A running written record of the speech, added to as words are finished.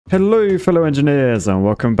Hello fellow engineers and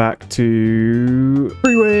welcome back to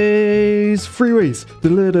Freeways, Freeways.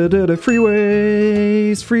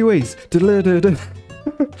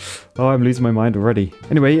 Oh, I'm losing my mind already.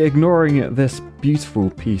 Anyway, ignoring this beautiful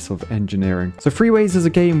piece of engineering. So Freeways is a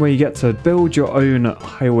game where you get to build your own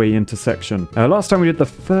highway intersection. Last time we did the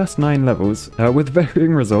first 9 levels with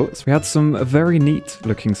varying results. We had some very neat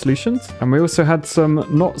looking solutions and we also had some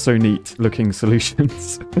not so neat looking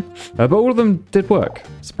solutions. But all of them did work,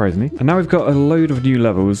 surprisingly. And now we've got a load of new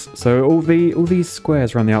levels. So all these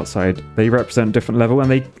squares around the outside, they represent a different level and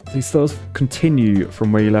they sort of continue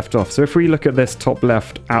from where you left off. So if we look at this top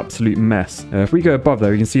left absolute mess, if we go above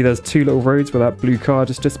there, you can see there's 2 little roads where that blue car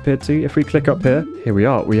just disappeared to. If we click up here, here we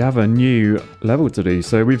are. We have a new level to do.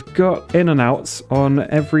 So we've got in and outs on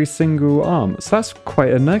every single arm. So that's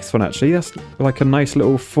quite a nice one, actually. That's like a nice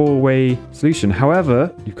little 4-way solution.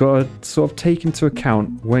 However, you've got to sort of take into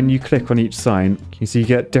account when you click on each sign, can you see you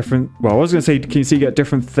get different, well, I was going to say, can you see you get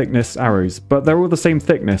different thickness arrows, but they're all the same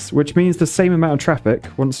thickness, which means the same amount of traffic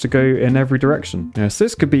wants to go in every direction. Yeah, so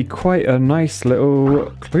this could be quite a nice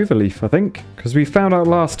little cloverleaf, I think, because we found out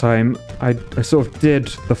last time I sort of did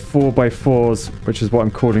the 4x4s, which is what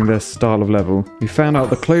I'm calling this style of level. We found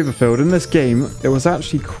out the clover field in this game, it was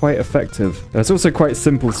actually quite effective. It's also quite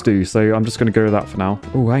simple to do, so I'm just going to go with that for now.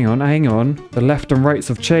 Oh, hang on. The left and rights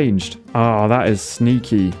have changed. Ah, that is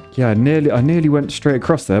sneaky. Yeah, I nearly went straight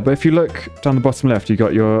across there, but if you look down the bottom left, you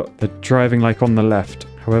got the driving like on the left.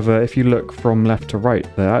 However, if you look from left to right,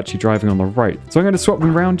 they're actually driving on the right. So I'm going to swap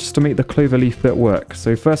them around just to make the cloverleaf bit work.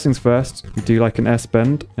 So first things first, we do like an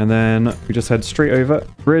S-bend, and then we just head straight over.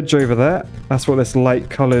 Bridge over there. That's what this light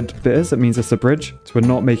coloured bit is. It means it's a bridge. So we're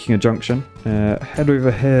not making a junction. Head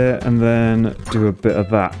over here and then do a bit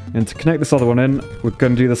of that. And to connect this other one in, we're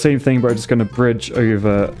going to do the same thing, but we're just going to bridge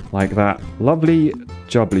over like that. Lovely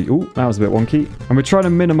jubbly. Oh, that was a bit wonky. And we're trying to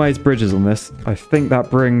minimize bridges on this. I think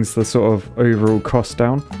that brings the sort of overall cost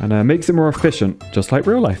down and makes it more efficient, just like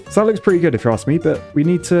real life. So that looks pretty good if you ask me, but we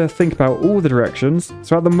need to think about all the directions.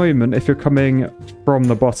 So at the moment, if you're coming from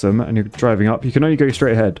the bottom and you're driving up, you can only go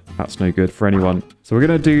straight ahead. That's no good for anyone. So we're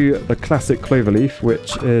going to do the classic cloverleaf,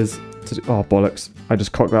 which is... Oh, bollocks. I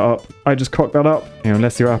just cocked that up. Hang on,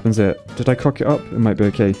 let's see what happens here. Did I cock it up? It might be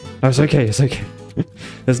okay. No, it's okay.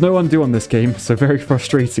 There's no undo on this game, so very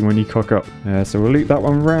frustrating when you cock up. So we'll loop that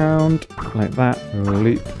one round like that. We'll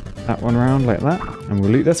loop that one round like that. And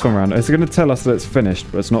we'll loop this one round. It's going to tell us that it's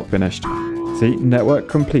finished, but it's not finished. See, network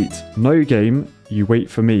complete. No game, you wait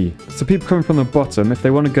for me. So people coming from the bottom, if they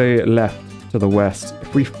want to go left to the west,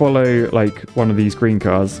 if we follow like one of these green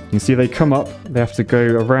cars, you can see they come up, they have to go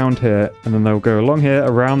around here, and then they'll go along here,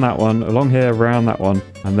 around that one, along here, around that one,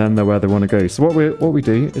 and then they're where they want to go. So what we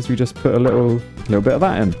do is we just put a little bit of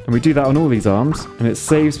that in, and we do that on all these arms, and it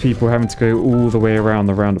saves people having to go all the way around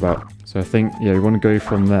the roundabout. So I think, yeah, you want to go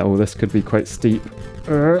from there. Oh, this could be quite steep.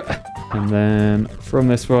 And then from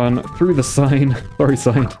this one, through the sign. Sorry,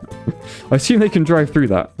 sign. I assume they can drive through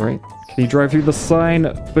that, right? Can you drive through the sign?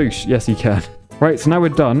 Boosh. Yes, he can. Right, so now we're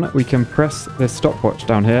done. We can press this stopwatch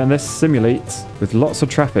down here, and this simulates with lots of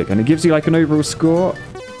traffic, and it gives you like an overall score.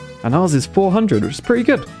 And ours is 400, which is pretty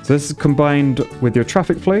good. So this is combined with your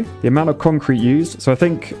traffic flow, the amount of concrete used. So I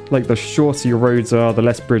think like the shorter your roads are, the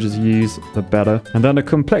less bridges you use, the better. And then a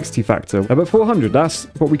complexity factor. But 400, that's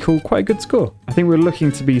what we call quite a good score. I think we're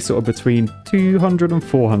looking to be sort of between 200 and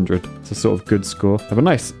 400. It's a sort of good score. But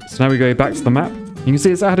nice. So now we go back to the map. You can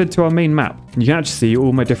see it's added to our main map. You can actually see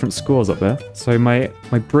all my different scores up there. So my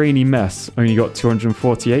brainy mess only got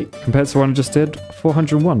 248 compared to the one I just did,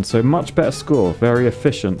 401. So much better score, very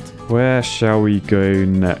efficient. Where shall we go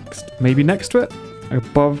next? Maybe next to it?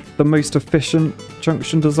 Above the most efficient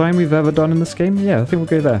junction design we've ever done in this game? Yeah, I think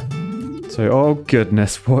we'll go there. So, oh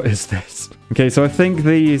goodness, what is this? Okay, so I think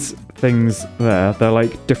these things there, they're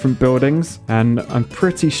like different buildings, and I'm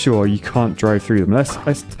pretty sure you can't drive through them.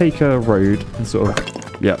 Let's take a road and sort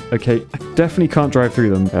of, yeah, okay, definitely can't drive through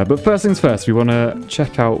them. But first things first, we want to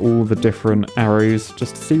check out all the different arrows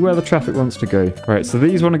just to see where the traffic wants to go. Right, so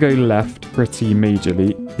these want to go left pretty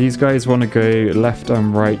majorly. These guys want to go left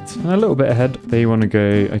and right, and a little bit ahead. They want to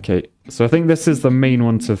go, okay. So I think this is the main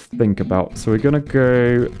one to think about. So we're going to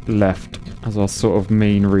go left as our sort of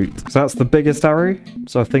main route. So that's the biggest arrow.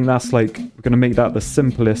 So I think that's like, we're going to make that the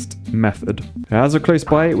simplest method. As we're close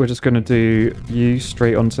by, we're just going to do you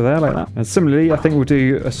straight onto there like that. And similarly, I think we'll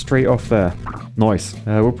do a straight off there. Nice.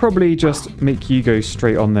 We'll probably just make you go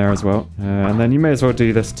straight on there as well. And then you may as well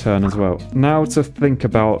do this turn as well. Now to think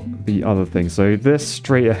about the other thing. So this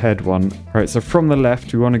straight ahead one. Right, so from the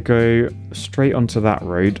left, we want to go straight onto that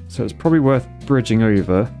road. So it's probably worth bridging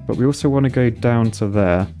over, but we also want to go down to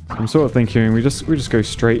there. So I'm sort of thinking we just go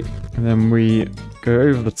straight, and then we go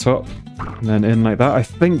over the top, and then in like that. I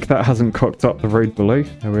think that hasn't cocked up the road below.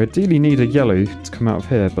 We ideally need a yellow to come out of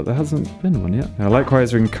here, but there hasn't been one yet.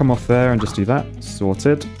 Likewise, we can come off there and just do that.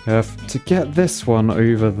 Sorted. To get this one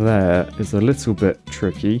over there is a little bit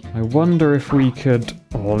tricky. I wonder if we could...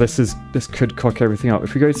 Oh, this could cock everything up.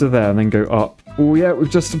 If we go to there and then go up. Oh yeah, we've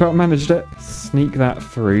just about managed it. Sneak that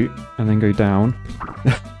through and then go down.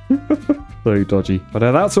 So dodgy. But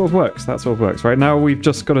that sort of works. That sort of works. Right now, we've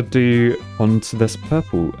just got to do onto this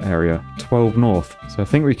purple area, 12 north. So I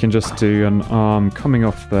think we can just do an arm coming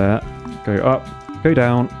off there, go up, go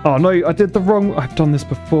down. Oh no, I did the wrong... I've done this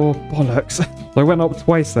before. Bollocks. So I went up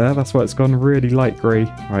twice there. That's why it's gone really light grey.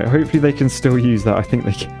 Right, hopefully they can still use that. I think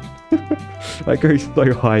they can. That goes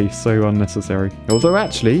so high, so unnecessary. Although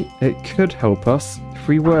actually, it could help us. If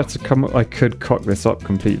we were to come... I could cock this up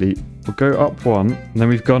completely. We'll go up one, and then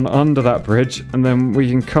we've gone under that bridge, and then we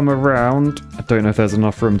can come around. I don't know if there's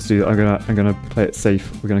enough room to do that. I'm gonna play it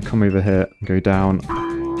safe. We're gonna come over here and go down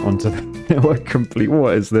onto the network complete.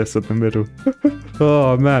 What is this in the middle?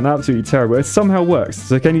 Oh man, absolutely terrible. It somehow works.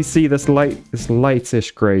 So can you see this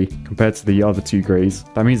lightish grey compared to the other two greys?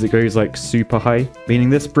 That means it goes like super high, meaning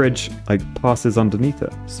this bridge like passes underneath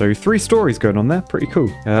it. So 3 stories going on there. Pretty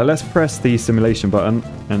cool. Let's press the simulation button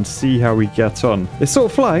and see how we get on. It's sort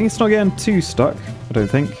of flying. It's not getting too stuck, I don't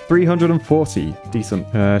think. 340.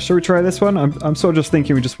 Decent. Shall we try this one? I'm sort of just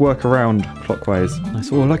thinking we just work around clockwise.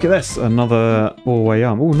 Nice. Oh, look at this. Another 4-way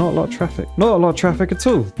arm. Oh, not a lot of traffic. Not a lot of traffic at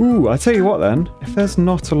all. Ooh, I tell you what then. If there's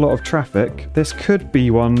not a lot of traffic, this could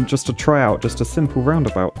be one just to try out, just a simple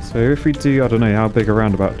roundabout. So if we do, I don't know, how big a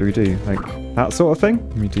roundabout do we do? Like that sort of thing?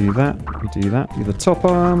 We do that. We do that. Do the top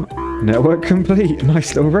arm. Network complete.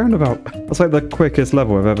 Nice little roundabout. That's like the quickest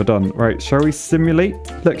level I've ever done. Right, shall we simulate?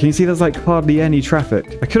 Look, can you see there's like hardly any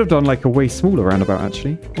traffic? I could have done like a way smaller roundabout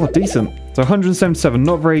actually. Oh, decent. So 177,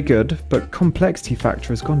 not very good, but complexity factor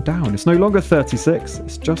has gone down. It's no longer 36,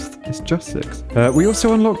 it's just 6. We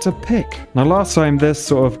also unlocked a pick. Now last time this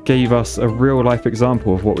sort of gave us a real life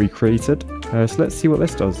example of what we created. So let's see what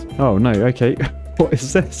this does. Oh no, okay. What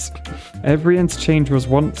is this? Every interchange was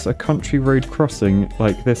once a country road crossing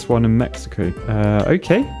like this one in Mexico.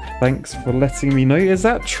 Okay. Thanks for letting me know. Is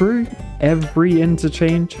that true? Every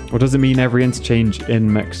interchange? Or does it mean every interchange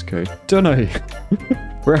in Mexico? Don't know.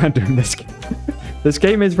 Random, this game. This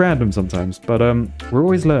game is random sometimes, but we're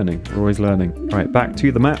always learning. We're always learning. Right, back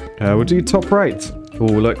to the map. We'll do top right. Oh,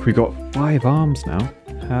 look, we got 5 arms now.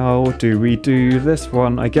 How do we do this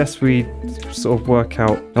one? I guess we sort of work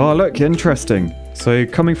out... Oh, look, interesting. So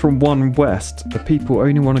coming from 1 west, the people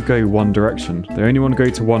only want to go one direction. They only want to go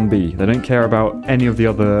to 1B. They don't care about any of the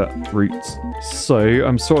other routes. So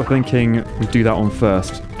I'm sort of thinking we do that one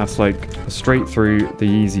first. That's like straight through the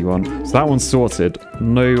easy one. So that one's sorted.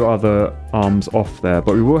 No other arms off there,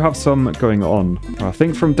 but we will have some going on. I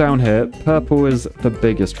think from down here, purple is the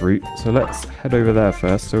biggest route. So let's head over there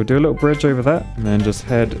first. So we'll do a little bridge over there and then just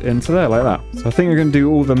head into there like that. So I think we're going to do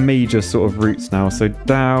all the major sort of routes now. So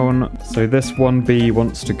down, so this 1B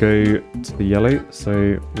wants to go to the yellow.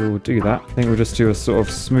 So we'll do that. I think we'll just do a sort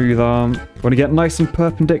of smooth arm. You want to get nice and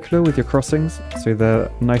perpendicular with your crossings. So they're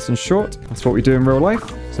nice and short. That's what we do in real life.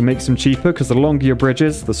 So makes them cheaper because the longer your bridge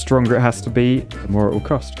is, the stronger it has to be, the more it will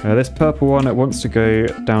cost. This purple one, it wants to go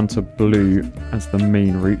down to blue as the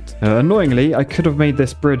main route. Annoyingly, I could have made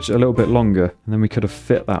this bridge a little bit longer and then we could have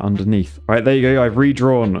fit that underneath. All right, there you go. I've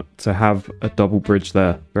redrawn to have a double bridge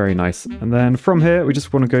there. Very nice. And then from here, we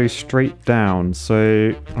just want to go straight down.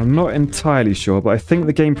 So I'm not entirely sure, but I think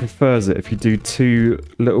the game prefers it if you do 2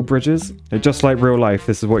 little bridges. Just like real life,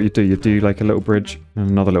 this is what you do. You do like a little bridge and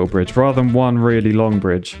another little bridge. Rather than one really long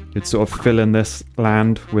bridge, you'd sort of fill in this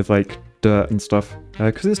land with like dirt and stuff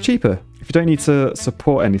because it's cheaper. If you don't need to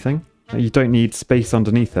support anything, you don't need space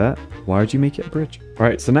underneath it, why would you make it a bridge?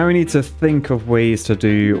 Right, so now we need to think of ways to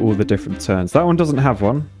do all the different turns. That one doesn't have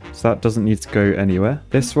one, so that doesn't need to go anywhere.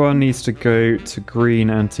 This one needs to go to green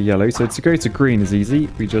and to yellow. So to go to green is easy.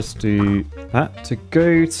 We just do that. To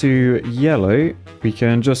go to yellow, we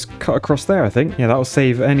can just cut across there, I think. Yeah, that will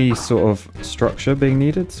save any sort of structure being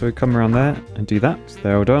needed. So we come around there and do that. So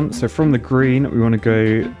they're all done. So from the green, we want to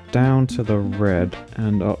go down to the red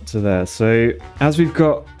and up to there. So as we've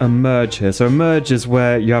got a merge here, so a merge is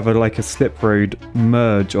where you have like a slip road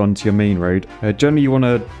merge onto your main road. Generally, you want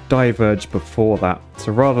to diverge before that.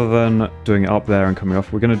 So rather rather than doing it up there and coming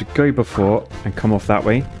off, we're going to go before and come off that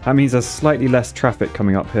way. That means there's slightly less traffic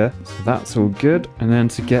coming up here. So that's all good. And then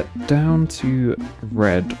to get down to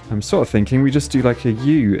red, I'm sort of thinking we just do like a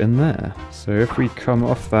U in there. So if we come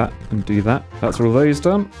off that and do that, that's all those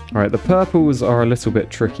done. All right, the purples are a little bit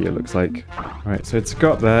tricky, it looks like. All right, so to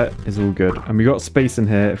go up there is all good. And we got space in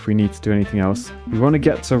here if we need to do anything else. We want to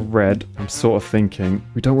get to red. I'm sort of thinking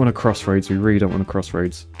we don't want a crossroads. We really don't want a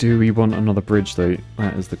crossroads. Do we want another bridge though?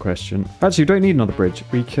 That is the question. Actually, we don't need another bridge.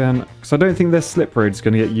 We can, because I don't think this slip road is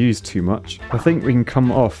going to get used too much. I think we can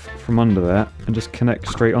come off from under there and just connect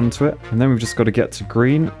straight onto it. And then we've just got to get to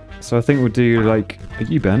green. So I think we'll do like a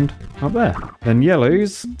U-bend up there. Then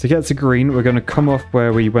yellows, to get to green, we're going to come off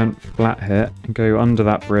where we went flat here and go under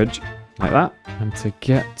that bridge like that. And to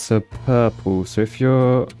get to purple, so if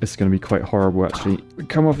you're, it's going to be quite horrible actually.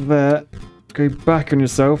 Come off there, go back on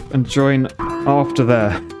yourself and join after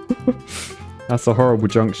there. That's a horrible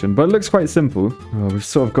junction, but it looks quite simple. Oh, we've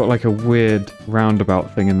sort of got like a weird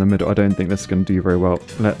roundabout thing in the middle. I don't think this is going to do very well.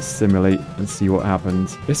 Let's simulate and see what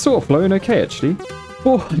happens. It's sort of flowing okay actually.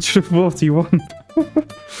 441.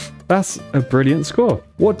 That's a brilliant score.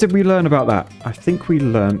 What did we learn about that? I think we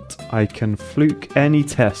learnt I can fluke any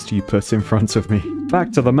test you put in front of me.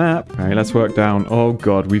 Back to the map. All right, let's work down. Oh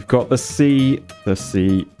God, we've got the C, the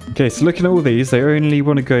C. Okay, so looking at all these, they only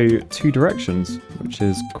want to go 2 directions, which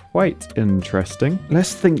is quite interesting.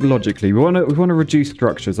 Let's think logically. We want to reduce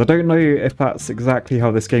structures. I don't know if that's exactly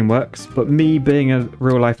how this game works, but me being a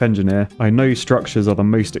real life engineer, I know structures are the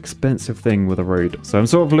most expensive thing with a road. So I'm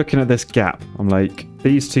sort of looking at this gap. I'm like,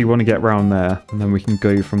 these two want to get round there, and then we can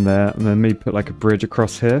go from there, and then maybe put like a bridge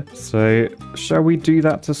across here. So shall we do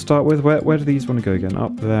that to start with? Where do these want to go again?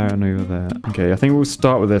 Up there and over there. Okay, I think we'll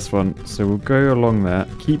start with this one. So we'll go along there.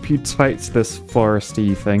 Keep you tight to this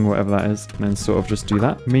foresty thing, whatever that is, and then sort of just do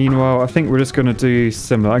that. Meanwhile, I think we're just going to do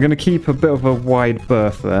similar. I'm going to keep a bit of a wide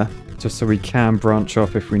berth there, just so we can branch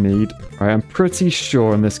off if we need. All right, I'm pretty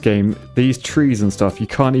sure in this game, these trees and stuff, you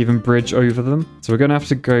can't even bridge over them. So we're going to have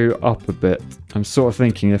to go up a bit. I'm sort of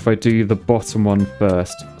thinking if I do the bottom one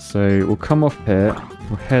first. So we'll come off here,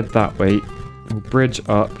 we'll head that way, we'll bridge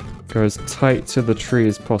up, go as tight to the tree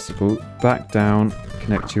as possible, back down,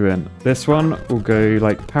 connect you in. This one will go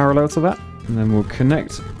like parallel to that. And then we'll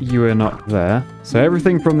connect you in up there. So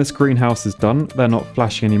everything from this greenhouse is done. They're not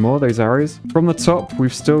flashing anymore, those arrows. From the top,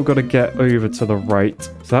 we've still got to get over to the right.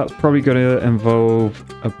 So that's probably going to involve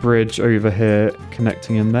a bridge over here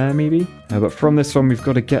connecting in there, maybe. But from this one, we've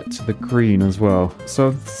got to get to the green as well. So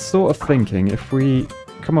I'm sort of thinking if we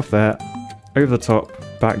come off there, over the top,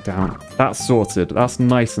 back down. That's sorted. That's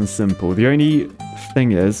nice and simple. The only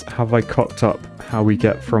thing is, have I cocked up how we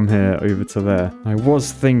get from here over to there? I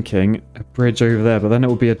was thinking a bridge over there, but then it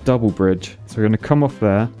will be a double bridge. So we're going to come off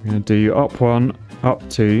there. We're going to do up 1, up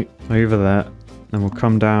 2, over there. Then we'll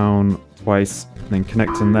come down twice, and then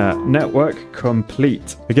connect in there. Network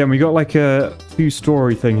complete. Again, we got like a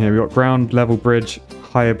 2-story thing here. We got ground level bridge,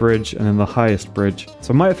 higher bridge, and then the highest bridge.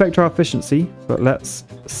 So it might affect our efficiency, but let's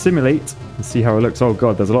simulate and see how it looks. Oh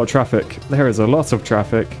God, there's a lot of traffic. There is a lot of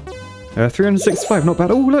traffic. 365, not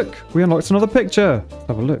bad. Oh, look, we unlocked another picture. Let's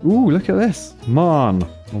have a look. Ooh, look at this.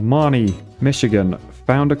 Marnie, Michigan,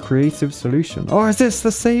 found a creative solution. Oh, is this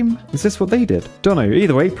the same? Is this what they did? Don't know.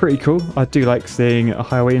 Either way, pretty cool. I do like seeing a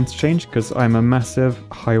highway interchange because I'm a massive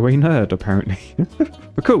highway nerd, apparently.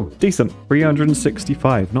 But cool, decent.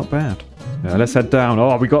 365, not bad. Yeah, let's head down.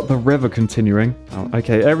 Oh, we got the river continuing. Oh,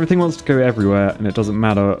 okay, everything wants to go everywhere, and it doesn't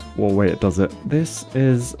matter what way it does it. This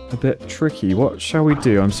is a bit tricky. What shall we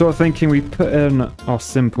do? I'm sort of thinking we put in our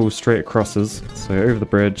simple straight crosses. So over the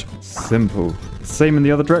bridge, simple. Same in the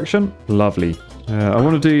other direction. Lovely. I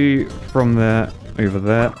want to do from there over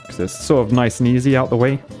there, because it's sort of nice and easy out the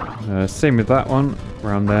way. Same with that one.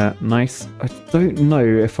 Around there. Nice. I don't know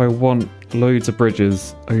if I want loads of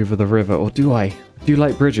bridges over the river, or do I? Do you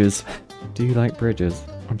like bridges? Do you like bridges?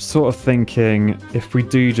 I'm sort of thinking if we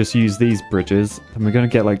do just use these bridges, then we're going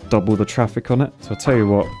to get like double the traffic on it. So I'll tell you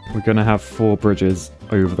what, we're going to have 4 bridges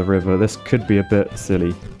over the river. This could be a bit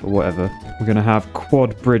silly, but whatever. We're going to have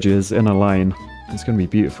quad bridges in a line. It's going to be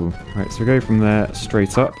beautiful. Right, so we go from there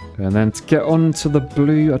straight up. And then to get onto the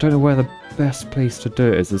blue, I don't know where the best place to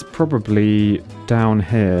do it is. It's probably down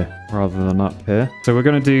here rather than up here. So we're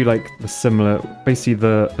going to do like the similar, basically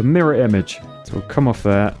the mirror image. So we'll come off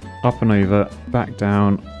there, up and over, back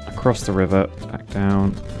down, across the river, back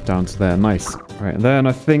down, down to there. Nice. Right, and then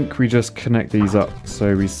I think we just connect these up.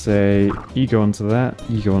 So we say, you go onto there,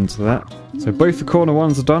 you go onto there. So both the corner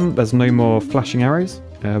ones are done. There's no more flashing arrows.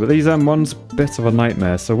 But these M1's a bit of a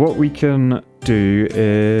nightmare. So what we can do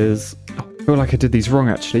is... Oh, feel like I did these wrong,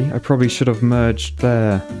 actually. I probably should have merged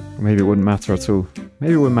there. Or maybe it wouldn't matter at all.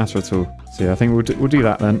 Maybe it wouldn't matter at all. So yeah, I think we'll do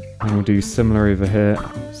that then. And we'll do similar over here.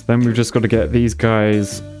 So then we've just got to get these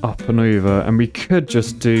guys up and over. And we could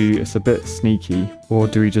just do, it's a bit sneaky. Or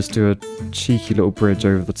do we just do a cheeky little bridge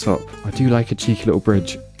over the top? I do like a cheeky little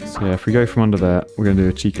bridge. So yeah, if we go from under there, we're going to do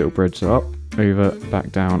a cheeky little bridge. So up, over,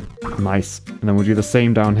 back down. Nice. And then we'll do the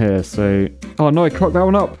same down here. So, oh no, I cocked that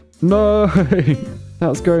one up. No,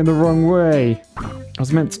 that's going the wrong way. I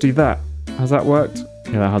was meant to do that. Has that worked?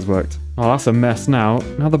 Yeah, that has worked. Oh, that's a mess now.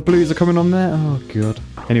 Now the blues are coming on there. Oh, God.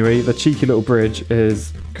 Anyway, the cheeky little bridge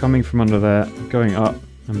is coming from under there, going up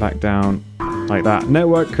and back down like that.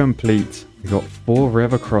 Network complete. We've got 4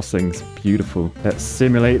 river crossings. Beautiful. Let's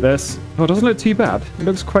simulate this. Oh, it doesn't look too bad. It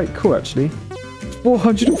looks quite cool, actually.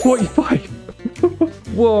 445.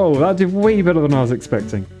 Whoa, that did way better than I was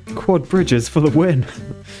expecting. Quad bridges for the win.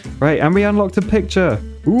 Right, and we unlocked a picture.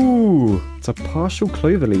 Ooh, it's a partial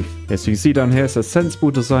cloverleaf. Yeah, so you see down here, it says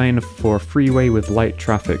sensible design for a freeway with light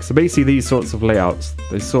traffic. So basically these sorts of layouts,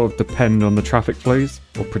 they sort of depend on the traffic flows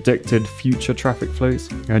or predicted future traffic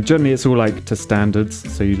flows. And generally it's all like to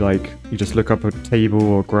standards. So you just look up a table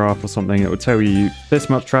or graph or something, it will tell you this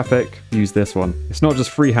much traffic, use this one. It's not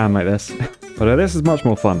just freehand like this, but this is much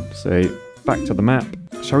more fun. So back to the map.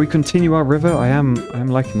 Shall we continue our river? I am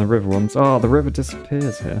liking the river ones. Oh, the river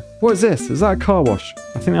disappears here. What is this? Is that a car wash?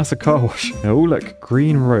 I think that's a car wash. Oh, look.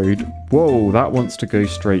 Green road. Whoa, that wants to go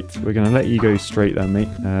straight. We're going to let you go straight then, mate.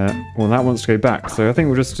 Well, that wants to go back. So I think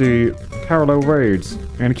we'll just do parallel roads.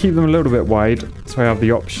 I'm going to keep them a little bit wide so I have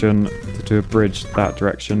the option to do a bridge that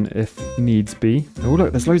direction if needs be. Oh,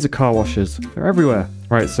 look. There's loads of car washes. They're everywhere.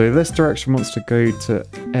 Right, so this direction wants to go to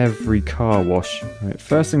every car wash. Right,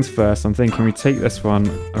 first things first, I'm thinking we take this one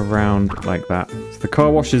around like that. So the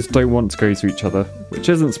car washes don't want to go to each other, which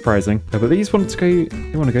isn't surprising. But these want to go,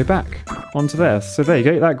 they want to go back onto there. So there you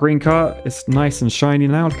go, that green car is nice and shiny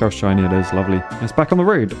now. Look how shiny it is, lovely. It's back on the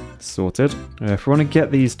road, sorted. If we want to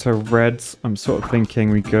get these to reds, I'm sort of thinking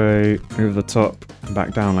we go over the top and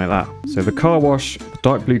back down like that. So the car wash, the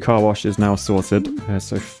dark blue car wash is now sorted.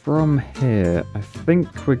 So from here, I think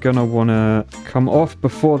we're gonna want to come off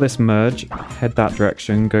before this merge, head that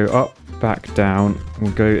direction, go up, back down.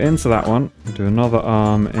 We'll go into that one, we'll do another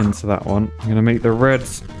arm into that one. I'm gonna make the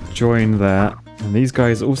reds join there, and these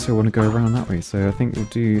guys also want to go around that way, so I think we'll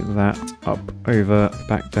do that up, over,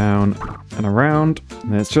 back down, and around.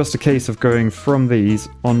 And it's just a case of going from these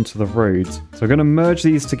onto the roads. So we're going to merge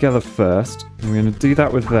these together first, and we're going to do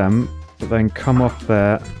that with them, but then come off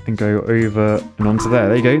there and go over and onto there.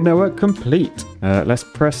 There you go, network complete. Let's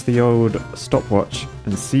press the old stopwatch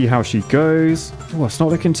and see how she goes. Oh, it's not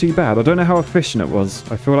looking too bad. I don't know how efficient it was.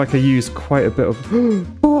 I feel like I used quite a bit of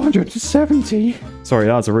 470. Sorry,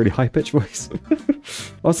 that was a really high-pitched voice.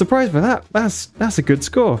 I was surprised by that. That's a good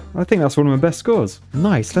score. I think that's one of my best scores.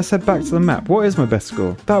 Nice. Let's head back to the map. What is my best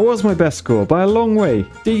score? That was my best score by a long way.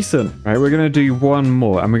 Decent. All right, we're going to do one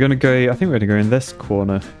more, and we're going to go, I think we're going to go in this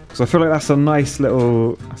corner. So I feel like that's a nice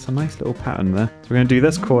little pattern there. So we're going to do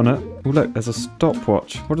this corner. Oh, look, there's a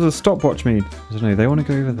stopwatch. What does a stopwatch mean? I don't know. They want to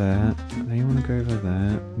go over there. They want to go over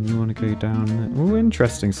there. And you want to go down there. Oh,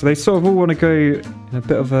 interesting. So they sort of all want to go in a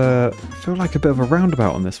bit of a, I feel like a bit of a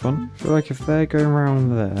roundabout on this one. I feel like if they're going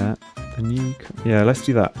around there, then you can, yeah, let's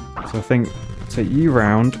do that. So I think take you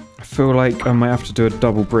round. I feel like I might have to do a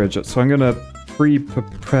double bridge. So I'm going to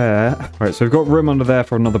pre-prepare. All right, so we've got room under there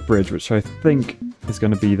for another bridge, which I think is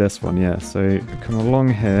going to be this one, yeah. So come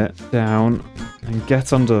along here, down, and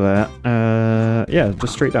get under there. Yeah,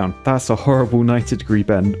 just straight down. That's a horrible 90-degree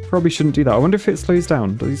bend. Probably shouldn't do that. I wonder if it slows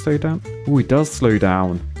down. Does he slow down? Oh, he does slow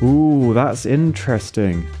down. Ooh, that's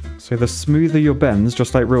interesting. So the smoother your bends,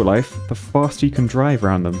 just like real life, the faster you can drive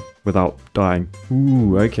around them without dying.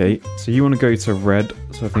 Ooh, okay. So you want to go to red,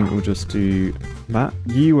 so I think we'll just do that.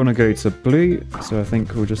 You want to go to blue, so I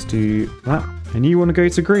think we'll just do that. And you want to go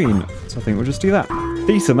to green, so I think we'll just do that.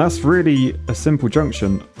 Decent, that's really a simple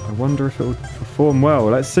junction. I wonder if it will perform well.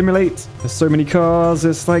 Let's simulate. There's so many cars,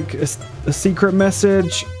 it's like a secret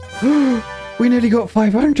message. We nearly got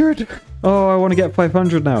 500. Oh, I want to get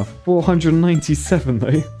 500 now. 497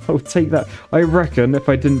 though. I'll take that. I reckon if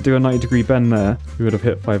I didn't do a 90-degree bend there, we would have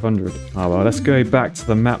hit 500. Oh well, let's go back to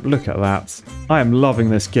the map. Look at that. I am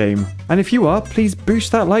loving this game. And if you are, please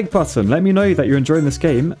boost that like button. Let me know that you're enjoying this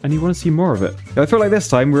game and you want to see more of it. I feel like this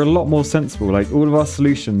time we're a lot more sensible. Like all of our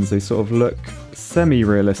solutions, they sort of look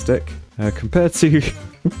semi-realistic compared to...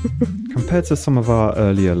 compared to some of our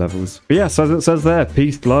earlier levels. But yes, as it says there,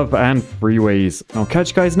 peace, love, and freeways. I'll catch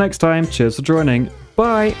you guys next time. Cheers for joining.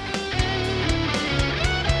 Bye!